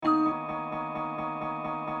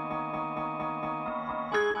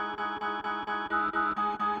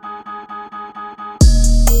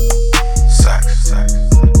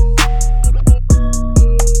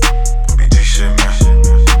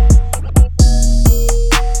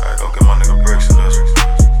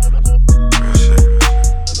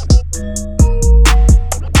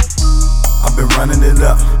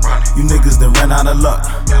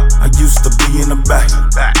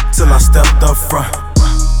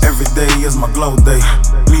Every day is my glow day.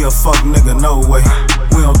 Me a fuck nigga, no way.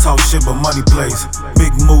 We don't talk shit but money plays.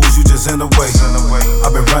 Big moves, you just in the way.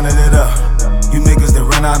 I been running it up. You niggas that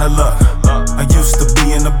ran out of luck. I used to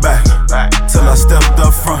be in the back till I stepped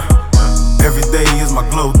up front. Every day is my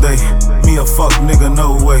glow day. Me a fuck nigga,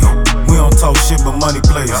 no way. We don't talk shit but money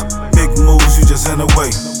plays. Big moves, you just in the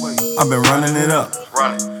way. I been running it up.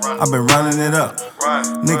 I been running it up.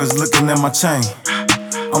 Niggas looking at my chain.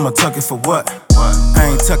 I'ma tuck it for what? I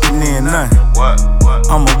ain't tucking in nothing.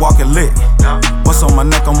 I'ma walk it lit. What's on my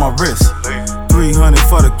neck, on my wrist? 300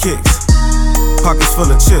 for the kicks. Pockets full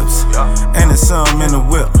of chips, and there's some in the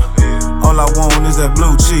whip. All I want is that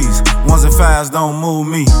blue cheese. Ones and fives don't move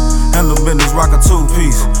me. Handle business, rock a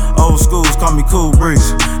two-piece. Old schools call me Cool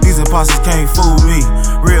Breeze. These imposters can't fool me.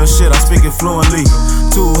 Real shit, I speak it fluently.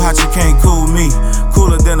 Too hot, you can't cool me.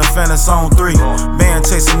 Cooler than a fan that's on 3. Band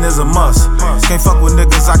chasing is a must. Can't fuck with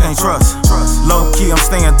niggas I can't trust. Low key, I'm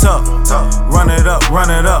staying tough. Run it up, run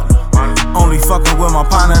it up. Only fucking with my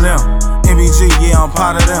partner them. MBG, yeah, I'm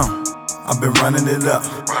part of them. I been running it up.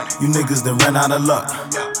 You niggas that ran out of luck.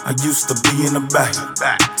 I used to be in the back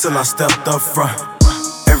till I stepped up front.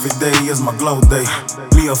 Every day is my glow day.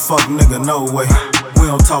 Me a fuck nigga, no way. We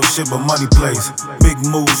don't talk shit but money plays. Big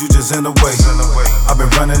moves, you just in the way. I been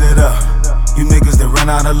running it up. You niggas that ran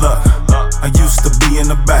out of luck. I used to be in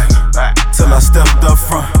the back till I stepped up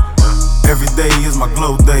front. Every day is my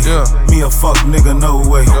glow day. Me a fuck nigga, no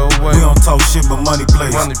way. We don't talk shit but money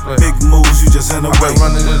plays. Big moves, you just in the way. I've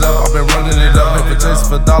been running it up, I've been running it up. If it chasing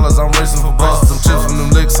for dollars, I'm racing for bucks. Them chips from them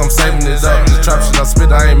licks, I'm saving it up. This trap shit I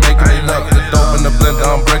spit, I ain't making it up. The dope in the blender,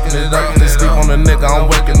 I'm breaking it up. They sleep on the nigga, I'm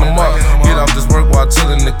waking them up. Get off this work while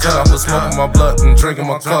chillin' the cut. I was smoking my blood and drinking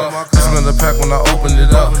my cup. Smell the pack when I open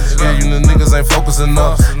it up. Yeah, you the niggas ain't focusing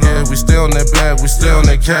up. Yeah, we stay on that bag, we stay on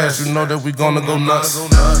that cash. You know that we gonna go nuts.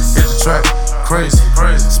 Hit the track. Crazy,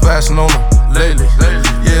 splashing on them lately.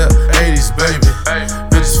 Yeah, 80s, baby.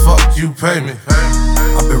 Bitches, fuck you, pay me.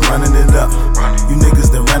 I been running it up. You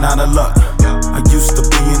niggas that ran out of luck. I used to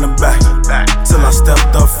be in the back till I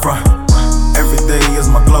stepped up front. Every day is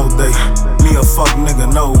my glow day. Me a fuck nigga,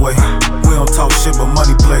 no way. We don't talk shit but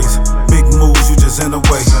money plays. Big moves, you just in the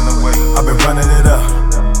way. I been running it up.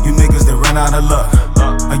 You niggas that ran out of luck.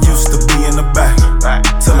 I used to be in the back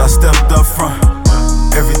till I stepped up front.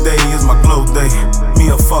 Every day is my glow day. Me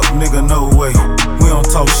a fuck nigga, no way. We don't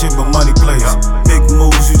talk shit but money plays. Big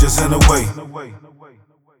moves, you just in the way.